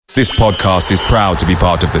This podcast is proud to be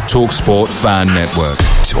part of the TalkSport Fan Network.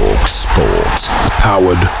 TalkSport.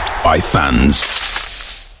 Powered by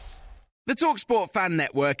fans. The TalkSport Fan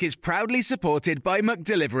Network is proudly supported by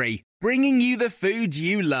McDelivery, bringing you the food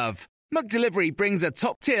you love. McDelivery brings a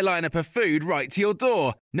top-tier lineup of food right to your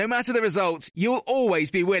door. No matter the result, you'll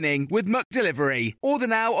always be winning with McDelivery. Order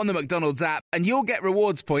now on the McDonald's app and you'll get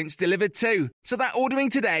rewards points delivered too. So that ordering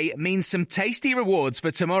today means some tasty rewards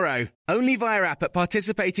for tomorrow. Only via app at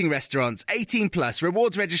participating restaurants. 18 plus.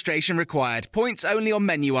 Rewards registration required. Points only on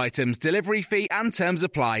menu items. Delivery fee and terms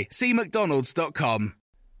apply. See mcdonalds.com.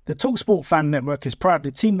 The TalkSport Fan Network is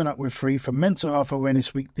proudly teaming up with Free for Mental Health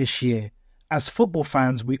Awareness Week this year. As football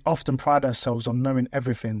fans, we often pride ourselves on knowing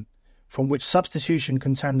everything, from which substitution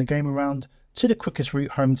can turn the game around to the quickest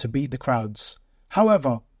route home to beat the crowds.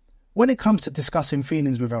 However, when it comes to discussing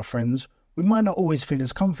feelings with our friends, we might not always feel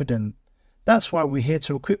as confident. That's why we're here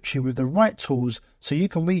to equip you with the right tools so you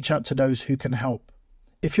can reach out to those who can help.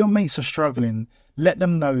 If your mates are struggling, let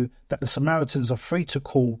them know that the Samaritans are free to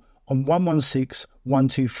call on 116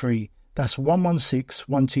 123. That's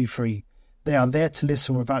 116 123. They are there to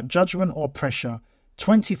listen without judgment or pressure,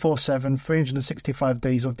 24/7, 365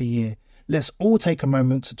 days of the year. Let's all take a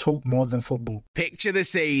moment to talk more than football. Picture the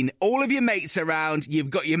scene. All of your mates around, you've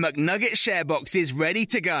got your McNugget share boxes ready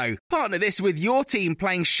to go. Partner this with your team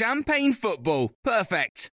playing champagne football.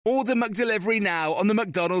 Perfect. Order McDelivery now on the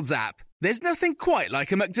McDonald's app. There's nothing quite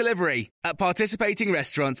like a McDelivery. At participating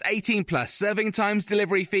restaurants, 18 plus, serving times,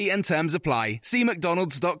 delivery fee and terms apply. See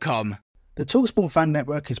mcdonalds.com. The TalkSport Fan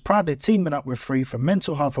Network is proudly teaming up with Free for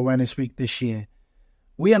Mental Health Awareness Week this year.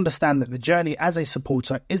 We understand that the journey as a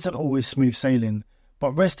supporter isn't always smooth sailing,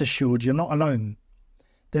 but rest assured you're not alone.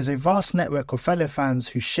 There's a vast network of fellow fans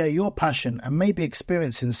who share your passion and may be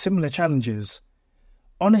experiencing similar challenges.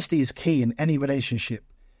 Honesty is key in any relationship.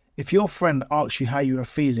 If your friend asks you how you are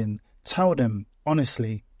feeling, tell them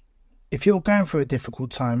honestly. If you're going through a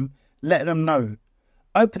difficult time, let them know.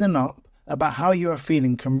 Opening up about how you are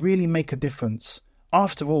feeling can really make a difference.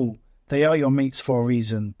 After all, they are your mates for a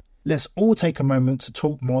reason. Let's all take a moment to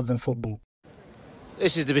talk more than football.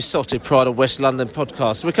 This is the Besotted Pride of West London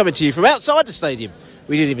podcast. We're coming to you from outside the stadium.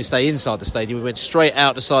 We didn't even stay inside the stadium. We went straight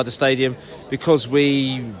outside the stadium because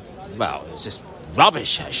it's just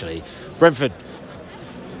rubbish, actually. Brentford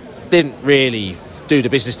didn't really do the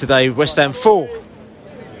business today. West Ham 4,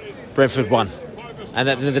 Brentford 1. And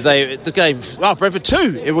at the end of the day, the game, Brentford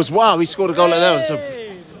 2. It was, he scored a goal at that. So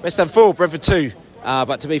West Ham 4, Brentford 2.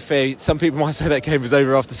 But to be fair, some people might say that game was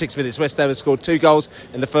over after 6 minutes. West Ham had scored 2 goals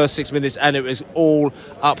in the first 6 minutes, and it was all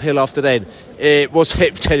uphill after then.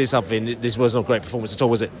 Tell you something, this wasn't a great performance at all,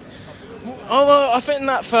 was it? Oh, well, I think in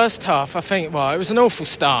that first half, it was an awful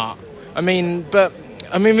start.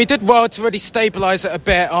 We did well to really stabilise it a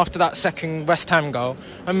bit after that second West Ham goal.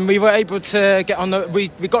 And we were able to get on we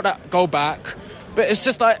got that goal back. But it's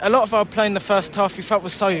just like a lot of our play in the first half we felt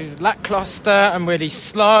was so lacklustre and really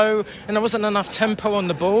slow, and there wasn't enough tempo on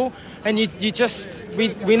the ball. And we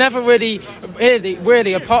never really,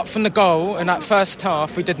 apart from the goal in that first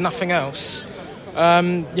half, we did nothing else. But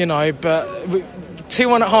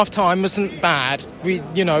 2-1 at half time wasn't bad. We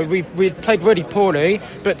played really poorly,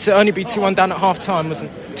 but to only be 2-1 down at half time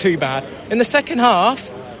wasn't too bad. In the second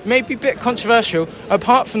half, maybe a bit controversial.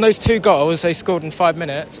 Apart from those 2 goals they scored in 5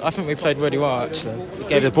 minutes, I think we played really well, actually. We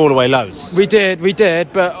gave the ball away loads. We did,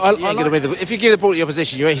 but if you give the ball to the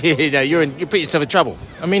opposition, you put yourself in trouble.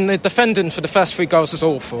 The defending for the first 3 goals was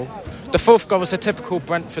awful. The 4th goal was a typical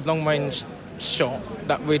Brentford long-range shot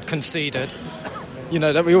that we'd conceded.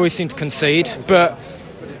 That we always seem to concede. But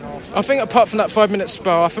I think apart from that 5-minute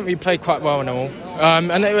spell, I think we played quite well and all.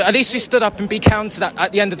 At least we stood up and be counted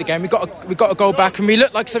at the end of the game. We got a goal back, and we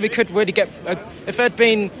looked like we could really get. If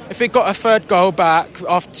we got a 3rd goal back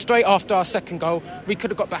straight after our 2nd goal, we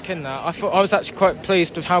could have got back in there. I was actually quite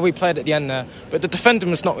pleased with how we played at the end there. But the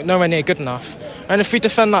defending was nowhere near good enough. And if we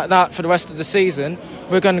defend like that for the rest of the season,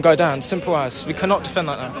 we're going to go down. Simple as. We cannot defend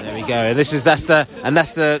like that. There we go. And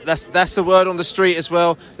that's the word on the street as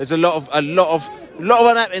well. There's a lot of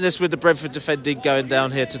unhappiness with the Brentford defending going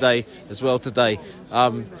down here today as well.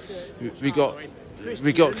 We got.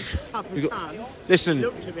 Listen.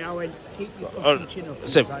 Brentford.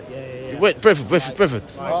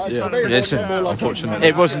 Yeah. Listen. Unfortunately,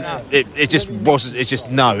 it wasn't. It just wasn't. It's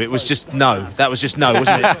just no. It was just no. That was just no,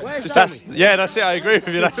 wasn't it? That's it. I agree with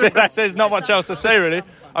you. That's it. There's not much else to say, really.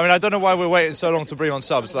 I don't know why we're waiting so long to bring on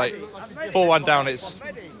subs. 4-1 down. It's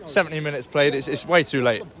 70 minutes played. It's way too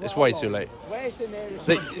late. It's way too late.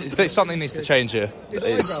 Something needs to change here.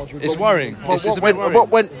 It's worrying.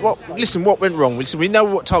 What went wrong? Listen, we know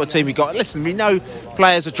what type of team we got. Listen, we know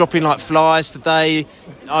players are dropping like flies today.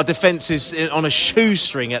 our defence is on a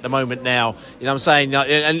shoestring at the moment now. You know what I'm saying?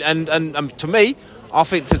 And to me, I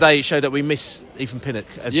think today it showed that we miss Ethan Pinnock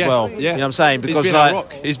as well. Yeah. You know what I'm saying? Because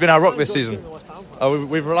he's been our rock this season.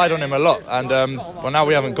 We've relied on him a lot, and now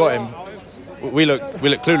we haven't got him. We look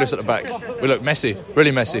clueless at the back. We look messy,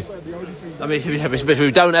 really messy. I mean, we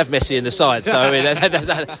don't have Messi in the side, so I mean,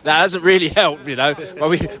 that hasn't really helped, you know. Well,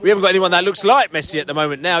 we haven't got anyone that looks like Messi at the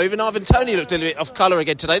moment now. Even Ivan Toney looked a little bit off colour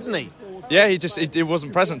again today, didn't he? Yeah, he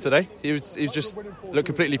wasn't present today. He just looked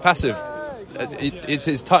completely passive.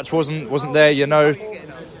 His touch wasn't there, you know.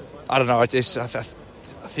 I don't know. I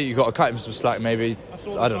think you've got to cut him some slack, maybe.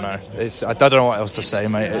 I don't know. I don't know what else to say,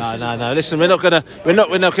 mate. No. Listen, we're not gonna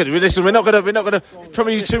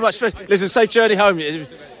promise you too much. Listen, safe journey home.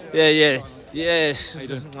 Yeah.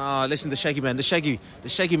 Oh, listen, the shaggy man. Listen,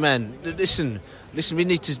 we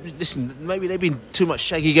need to listen. Maybe there's been too much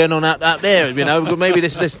shaggy going on out there. You know, maybe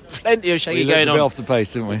there's plenty of shaggy going on. We looked a bit off the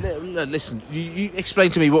pace, didn't we? Listen, you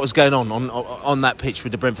explain to me what was going on that pitch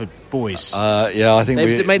with the Brentford boys. Yeah, I think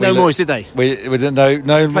they made no noise, did they? We didn't no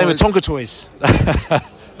playing with Tonka toys.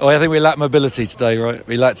 Oh, I think we lacked mobility today, right?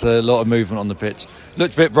 We lacked a lot of movement on the pitch.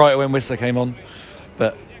 Looked a bit brighter when Whistler came on,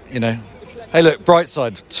 but you know. Hey, look, bright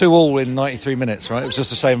side, 2-2 in 93 minutes, right? It was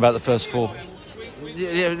just a shame about the first 4.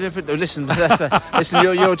 Yeah, but listen,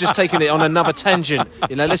 you're just taking it on another tangent.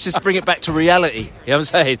 You know, let's just bring it back to reality. You know what I'm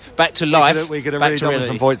saying? Back to life. We could have really done with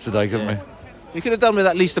some points today, couldn't we? We could have done with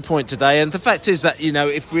at least a point today. And the fact is that, you know,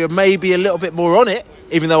 if we were maybe a little bit more on it,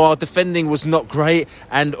 even though our defending was not great,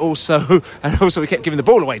 and also we kept giving the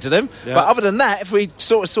ball away to them. Yeah. But other than that, if we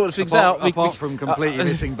sort of things out, apart from completely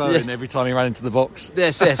missing Bowen every time he ran into the box.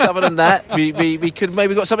 Yes. Other than that, we could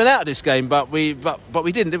maybe got something out of this game, but we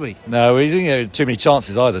didn't, did we? No, we didn't get too many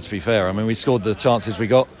chances either. To be fair, I mean, we scored the chances we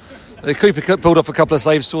got. Cooper pulled off a couple of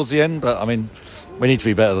saves towards the end, but I mean, we need to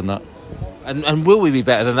be better than that. And will we be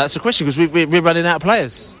better than that? That's a question, because we're running out of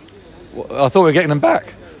players. Well, I thought we were getting them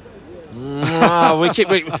back.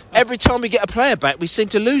 Every time we get a player back, we seem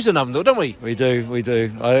to lose another, don't we? We do.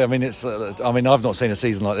 I mean, I've not seen a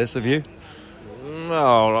season like this. Have you?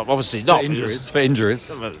 No, obviously not. For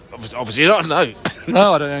injuries. Obviously not. No.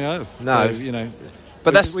 No, I don't think no. So, you know,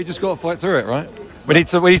 but we just got to fight through it, right? We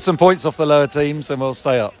need some points off the lower teams, and we'll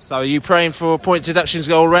stay up. So, are you praying for point deductions to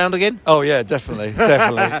go all round again? Oh yeah, definitely.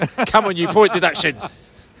 Come on, you point deduction.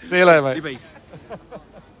 See you later, mate. You beast.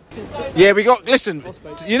 Yeah, we got. Listen,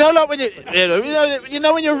 you know, like when you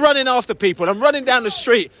know when you're running after people. I'm running down the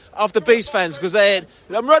street after Beast fans because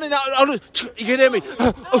I'm running out. You can hear me.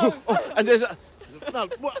 And there's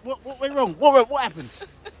what went wrong? What happened?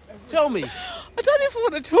 Tell me. I don't even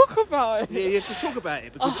want to talk about it. Yeah, you have to talk about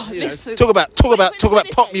it. Because, talk about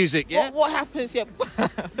pop music. Yeah. What happens? Yeah.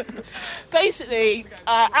 Basically,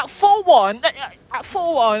 at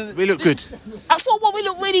 4-1, we look good. At 4-1, we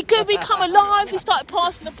look really good. We come alive. We started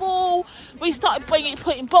passing the ball. We started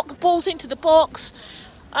putting balls into the box.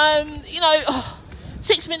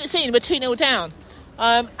 6 minutes in, we're 2-0 down.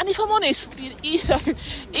 And if I'm honest,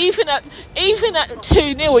 even at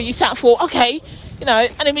 2-0, you sat for okay. You know,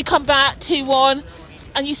 and then we come back 2-1,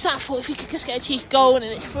 and you sat for if you could just get a cheeky goal, and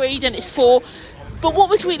then it's 3, then it's 4. But what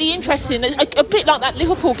was really interesting, a bit like that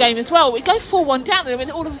Liverpool game as well, we go 4-1 down, and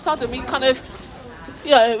then all of a sudden we kind of,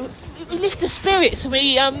 you know, we lift the spirits, and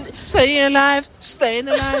we staying alive.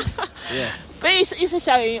 Yeah. But it's a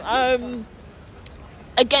shame.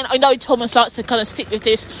 Again, I know Thomas likes to kind of stick with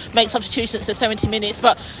this, make substitutions at 70 minutes,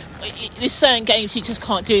 but there's certain games you just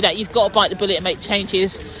can't do that. You've got to bite the bullet and make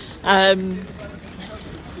changes.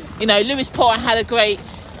 You know, Lewis Potter had a great.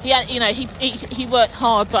 He worked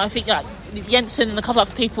hard, but I think like Jensen and a couple of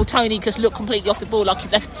other people, Tony just looked completely off the ball, like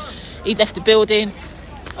he'd left the building.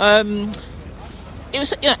 It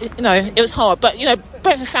was it was hard, but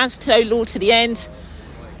Brentford fans to loyal to the end.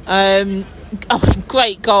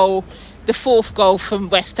 Great goal, the 4th goal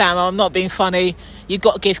from West Ham. I'm not being funny. You've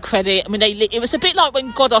got to give credit. I mean, it was a bit like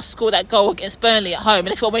when Godos scored that goal against Burnley at home, and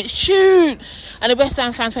everyone went shoot, and the West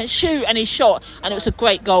Ham fans went shoot, and he shot, and it was a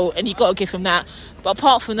great goal, and you've got to give him that. But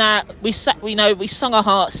apart from that, we sung our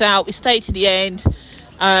hearts out. We stayed to the end.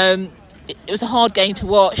 It was a hard game to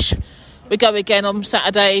watch. We go again on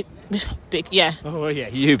Saturday. Yeah. Oh yeah,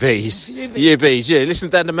 you bees. Yeah. Listen,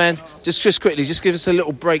 Dan the man. Just quickly, just give us a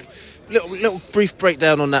little break. Little brief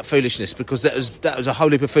breakdown on that foolishness, because that was a whole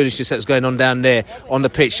heap of foolishness that was going on down there on the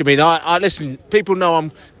pitch. I mean, I listen. People know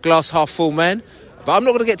I'm glass half full man, but I'm not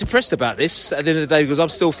going to get depressed about this at the end of the day, because I'm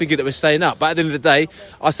still thinking that we're staying up. But at the end of the day,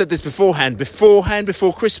 I said this before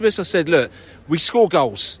Christmas. I said, look, we score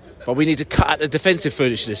goals, but we need to cut out the defensive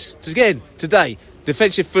foolishness. Again, today,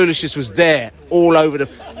 defensive foolishness was there all over the...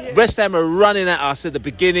 West Ham were running at us at the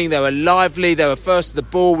beginning. They were lively. They were first to the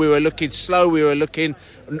ball. We were looking slow. We were looking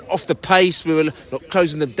off the pace. We were not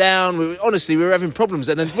closing them down. Honestly, we were having problems.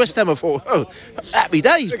 And then West Ham thought, happy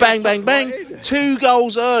days. Bang, bang, bang. 2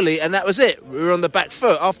 goals early, and that was it. We were on the back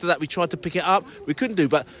foot. After that, we tried to pick it up. We couldn't do.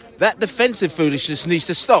 But that defensive foolishness needs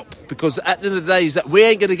to stop, because at the end of the day is that we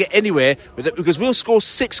ain't going to get anywhere with it, because we'll score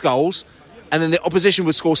 6 goals. And then the opposition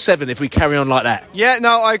would score 7 if we carry on like that. Yeah,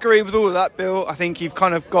 no, I agree with all of that, Bill. I think you've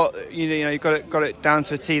kind of got, you've got it down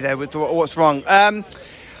to a T there with what's wrong.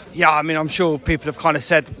 Yeah, I mean, I'm sure people have kind of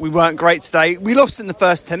said we weren't great today. We lost in the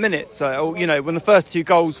first 10 minutes. So, when the first 2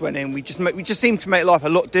 goals went in, we just seemed to make life a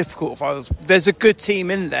lot difficult for us. There's a good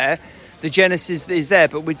team in there. The genesis is there,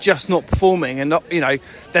 but we're just not performing. And,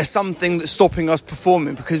 there's something that's stopping us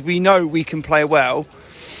performing, because we know we can play well.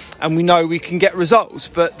 And we know we can get results,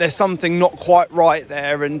 but there's something not quite right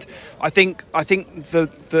there. And I think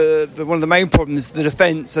the one of the main problems, the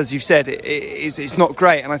defence, as you've said, it's not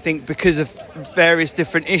great. And I think because of various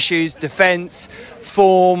different issues, defence,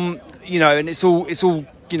 form, and it's all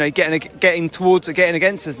getting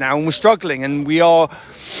against us now, and we're struggling, and we are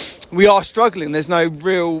struggling. There's no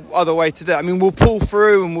real other way to do it. I mean, we'll pull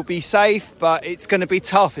through and we'll be safe, but it's going to be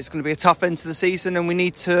tough. It's going to be a tough end to the season, and we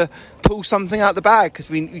need to pull something out the bag, because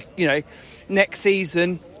we next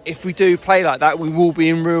season, if we do play like that, we will be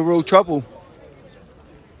in real trouble.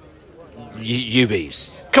 You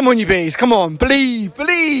bees. Come on, you bees. Come on. Believe.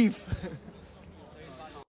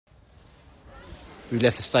 We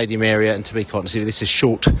left the stadium area, and to be quite honest with you, this is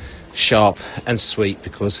short, sharp and sweet,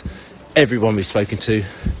 because everyone we've spoken to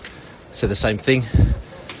said the same thing.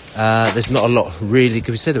 There's not a lot really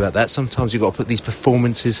can be said about that. Sometimes you've got to put these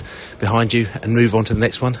performances behind you and move on to the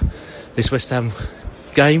next one. This West Ham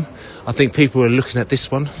game, I think people are looking at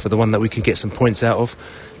this one for the one that we can get some points out of,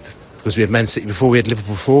 because we had Man City before, we had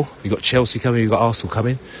Liverpool before, we've got Chelsea coming, we've got Arsenal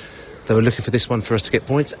coming. They were looking for this one for us to get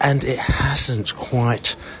points, and it hasn't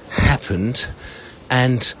quite happened.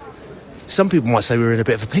 And some people might say we're in a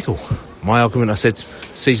bit of a pickle. My argument, I said,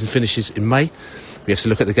 season finishes in May. We have to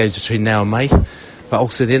look at the games between now and May. But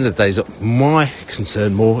also at the end of the day, is my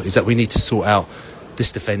concern more is that we need to sort out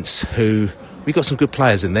this defence, who we've got some good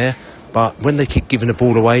players in there, but when they keep giving the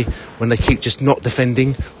ball away, when they keep just not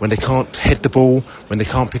defending, when they can't head the ball, when they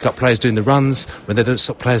can't pick up players doing the runs, when they don't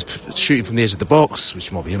stop players shooting from the edge of the box,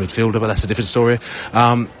 which might be a midfielder, but that's a different story,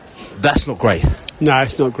 that's not great. No,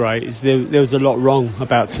 it's not great. There was a lot wrong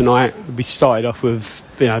about tonight. We started off with,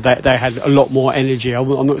 they had a lot more energy. I'm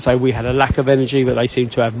not going to say we had a lack of energy, but they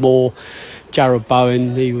seemed to have more. Jared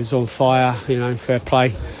Bowen, he was on fire, fair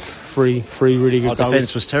play. Three really good goals. Our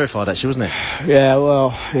defence was terrified, actually, wasn't it? Yeah,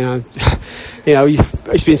 well,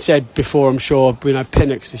 it's been said before, I'm sure.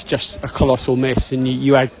 Pinnock's is just a colossal miss, and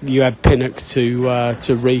you had Pinnock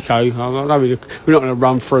to Rico. We're not going to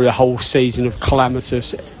run through the whole season of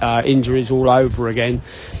calamitous injuries all over again.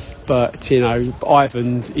 But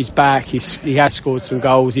Ivan is back. He has scored some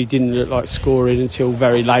goals. He didn't look like scoring until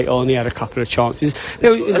very late on. He had a couple of chances.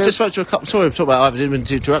 I just spoke to a couple. Sorry, I'm talking about Ivan. I didn't mean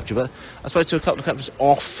to interrupt you, but I spoke to a couple of captains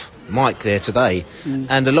off mic there today,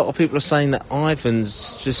 and a lot of people are saying that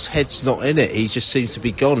Ivan's just head's not in it. He just seems to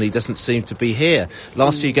be gone. He doesn't seem to be here.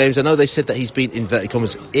 Last few games, I know they said that he's been, inverted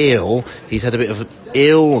commas, ill. He's had a bit of an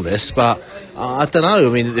illness, but I don't know.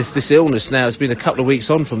 I mean, this illness now has been a couple of weeks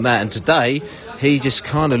on from that, and today he just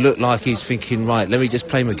kind of looked like he's thinking, right, let me just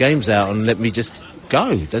play my games out and let me just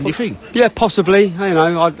go. Don't you think? Yeah, possibly.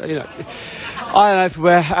 I don't know if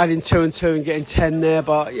we're adding 2 and 2 and getting 10 there,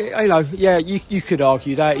 but you could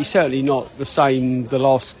argue that he's certainly not the same the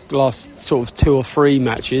last sort of 2 or 3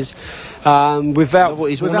 matches.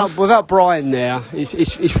 Without Brian there,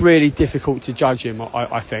 it's really difficult to judge him.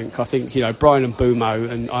 I think Brian and Bumo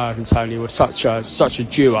and Ivan Toney were such a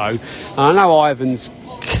duo. I know Ivan's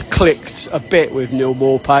clicked a bit with Neil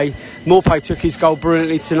Maupay. Maupay took his goal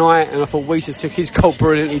brilliantly tonight, and I thought Wieser took his goal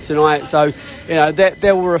brilliantly tonight. So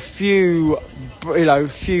there were a few bright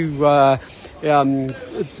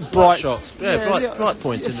shots, bright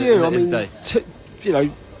points in the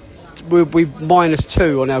day. We're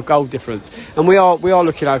 -2 on our goal difference, and we are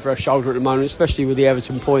looking over our shoulder at the moment, especially with the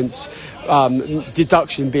Everton points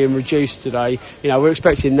deduction being reduced today. We're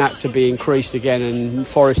expecting that to be increased again, and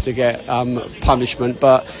Forest to get punishment.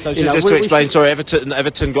 But so just to explain, sorry,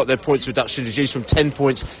 Everton got their points reduction reduced from 10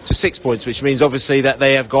 points to 6 points, which means obviously that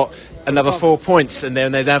they have got another 4 points, and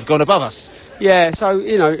then they have gone above us. Yeah, so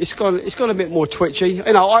it's gone a bit more twitchy.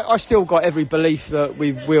 I still got every belief that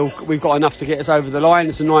we've got enough to get us over the line.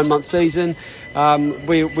 It's a 9-month season.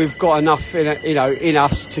 We've got enough in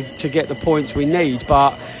us to get the points we need.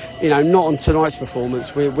 But not on tonight's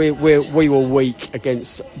performance. We were weak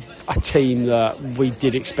against a team that we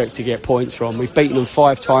did expect to get points from. We've beaten them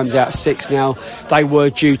 5 times out of 6 now. They were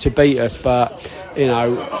due to beat us, but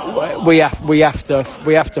we have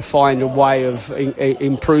to find a way of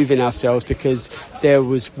improving ourselves, because there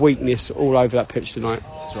was weakness all over that pitch tonight.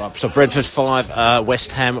 That's right. So Brentford 5,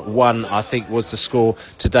 West Ham 1, I think, was the score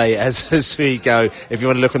today as we go. If you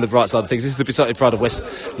want to look on the bright side of things, this is the Besotted Pride of West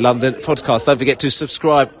London podcast. Don't forget to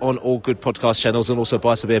subscribe on all good podcast channels, and also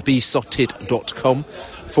buy some beer,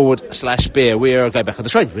 besotted.com/beer. We are going back on the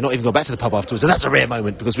train. We're not even going back to the pub afterwards, and that's a rare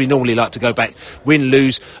moment, because we normally like to go back, win,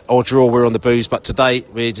 lose or draw. We're on the booze, but today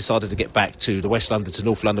we decided to get back to the West London, to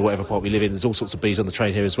North London, whatever part we live in. There's all sorts of bees on the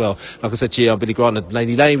train here as well. Like I said to you, I'm Billy Grant and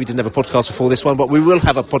Laney Lane. We didn't have a podcast before this one, but we will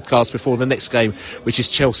have a podcast before the next game, which is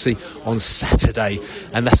Chelsea on Saturday,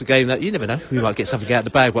 and that's a game that you never know, we might get something out of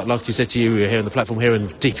the bag. But like you said to you, we're here on the platform here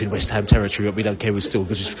and deep in West Ham territory, but we don't care. We still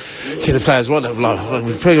just hear the players want to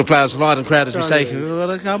bring the players line and crowd, as we say.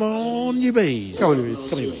 Come on, you bees. Come on, you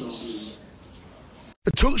bees.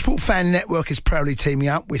 The TalkSport Fan Network is proudly teaming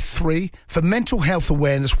up with 3 for Mental Health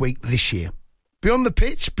Awareness Week this year. Beyond the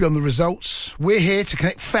pitch, beyond the results, we're here to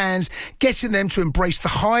connect fans, getting them to embrace the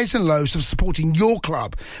highs and lows of supporting your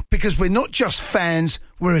club, because we're not just fans,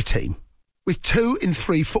 we're a team. With 2 in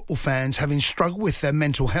 3 football fans having struggled with their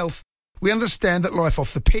mental health, we understand that life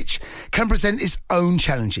off the pitch can present its own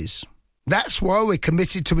challenges. That's why we're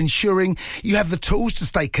committed to ensuring you have the tools to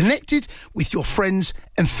stay connected with your friends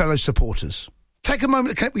and fellow supporters. Take a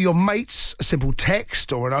moment to connect with your mates. A simple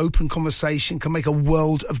text or an open conversation can make a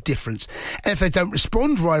world of difference. And if they don't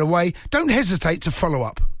respond right away, don't hesitate to follow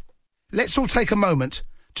up. Let's all take a moment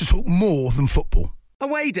to talk more than football.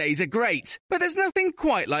 Away days are great, but there's nothing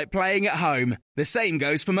quite like playing at home. The same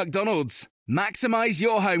goes for McDonald's. Maximise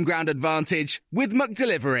your home ground advantage with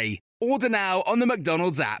McDelivery. Order now on the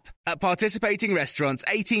McDonald's app. At participating restaurants,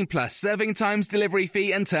 18 plus, serving times, delivery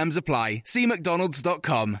fee and terms apply. See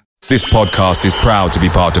mcdonalds.com. This podcast is proud to be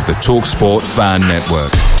part of the TalkSport Fan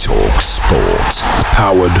Network. TalkSport.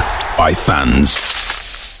 Powered by fans.